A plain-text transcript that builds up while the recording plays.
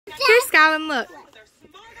Here, Skylin, look.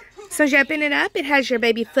 So as you open it up, it has your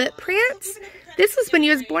baby footprints. This was when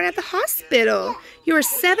you was born at the hospital. You were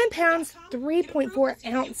 7 pounds, 3.4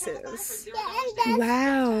 ounces.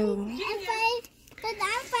 Wow.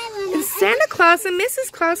 And Santa Claus and Mrs.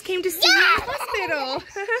 Claus came to see you at the hospital.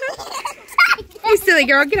 You silly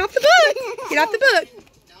girl, get off the book. Get off the book.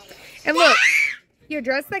 And look, you're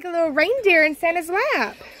dressed like a little reindeer in Santa's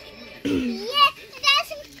lap. Yeah,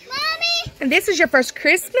 that's Mommy. And this is your first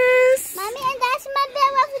Christmas. Mommy, and that's my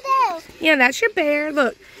bear over there. Yeah, that's your bear.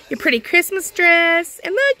 Look, your pretty Christmas dress.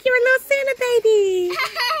 And look, you're a little Santa baby.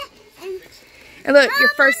 And look, your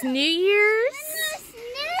first New Year's.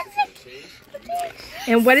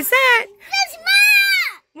 And what is that? That's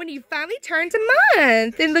month. When you finally turned a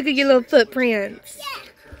month. And look at your little footprints. Yeah.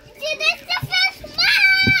 See, that's the first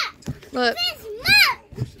month. Look, First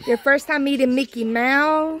month. your first time meeting Mickey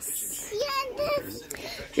Mouse. Yeah, that's...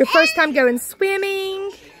 Your first time going swimming.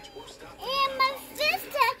 And my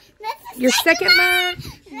sister. That's the Your second month.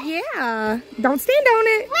 Yeah. Don't stand on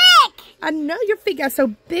it. Quick. I know your feet got so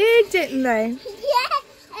big, didn't they?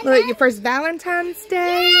 Yeah. Look, your first Valentine's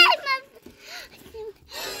Day.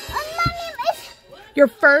 Your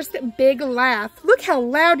first big laugh. Look how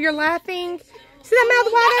loud you're laughing. See that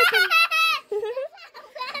mouth wide open?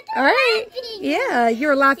 All right. Yeah,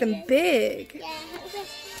 you're laughing big.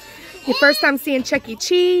 Your first time seeing Chuck E.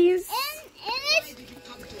 Cheese.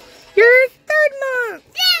 Your third month.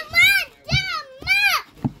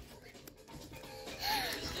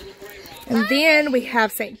 And then we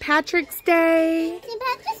have St. Patrick's Day.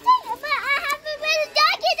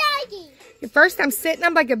 Your first time sitting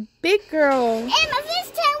up like a big girl. And my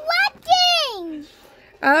first time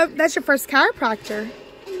walking. That's your first chiropractor.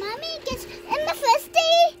 And Mommy gets in the first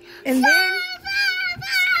day. And then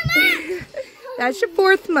that's your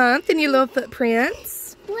fourth month and your little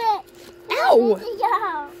footprints. Ow!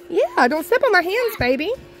 Yeah, don't step on my hands,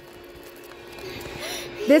 baby.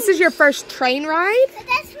 This is your first train ride.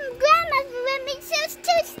 That's from Grandma's with me. So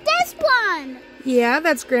it's this one. Yeah,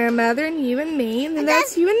 that's grandmother and you and me. And then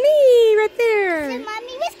that's you and me right So there.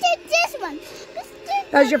 Mommy, let's do this one.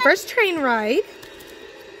 That was your first train ride.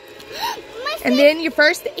 And then your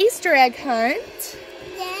first Easter egg hunt.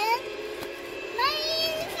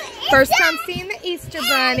 First time seeing the Easter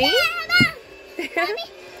bunny.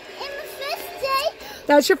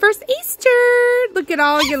 That's your first Easter. Look at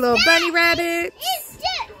all your little bunny rabbits. Easter.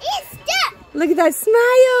 Look at that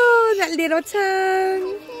smile, that little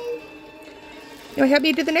tongue. You want to help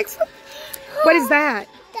me do the next one? What is that?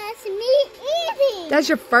 That's me eating. That's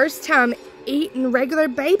your first time eating regular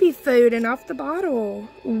baby food and off the bottle.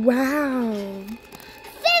 Wow.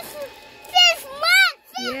 Fifth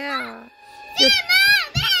month. Yeah. Fifth month.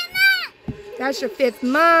 That's your 5th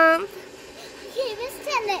month. Okay, let's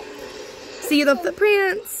turn it. See the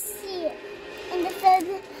footprints. See it. And the third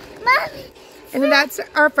Mommy. And then that's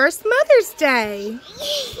our first Mother's Day.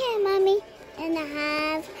 Yeah, Mommy. And I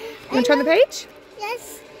have. You want to turn the page?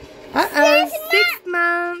 Yes. Uh-oh, 6th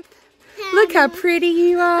month. Look how pretty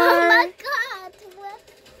you Oh are. my God.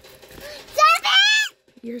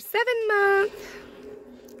 7. Your 7th month.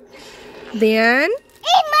 Then 8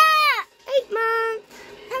 months. 8th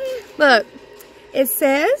month. Look, it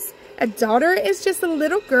says a daughter is just a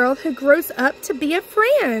little girl who grows up to be a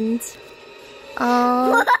friend.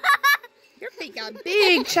 Oh, your feet got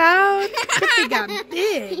big, child. Your feet got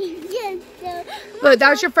big. Look, that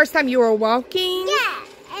was your first time you were walking. Yeah,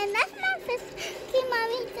 and that's my first. Okay,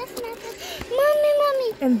 Mommy, that's my first.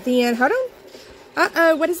 Mommy. And then, hold on.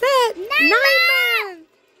 Uh-oh, what is that? 9 months.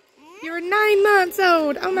 You were 9 months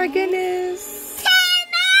old. Oh, my goodness.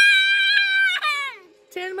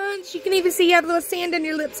 10 months. You can even see you have a little sand on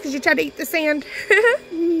your lips because you tried to eat the sand.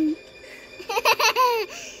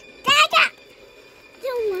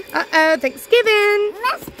 Uh-oh, Thanksgiving.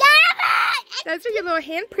 Let's go! Those are your little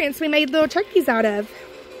handprints we made little turkeys out of.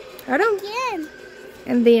 Hold on. Again.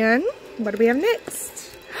 And then, what do we have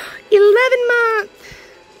next? 11 months.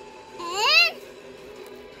 And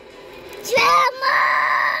 12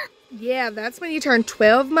 months. Yeah, that's when you turn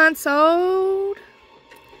 12 months old.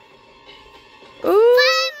 Ooh. 5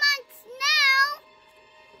 months now.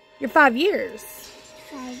 You're 5 years.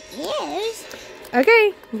 5 years?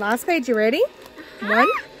 Okay, last page. You ready? 1,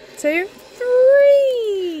 2,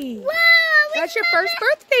 3. Wow. That's your first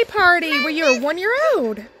birthday party where you were 1 year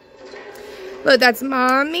old. Look, that's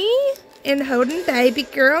Mommy and holding baby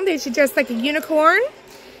girl. There's she dressed like a unicorn.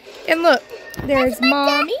 And look, there's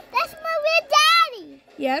Mommy. That's my real daddy.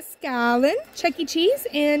 Yes, Skylin, Chuck E. Cheese,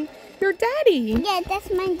 and your daddy. Yeah, that's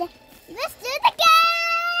my dad. Let's do it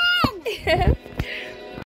again.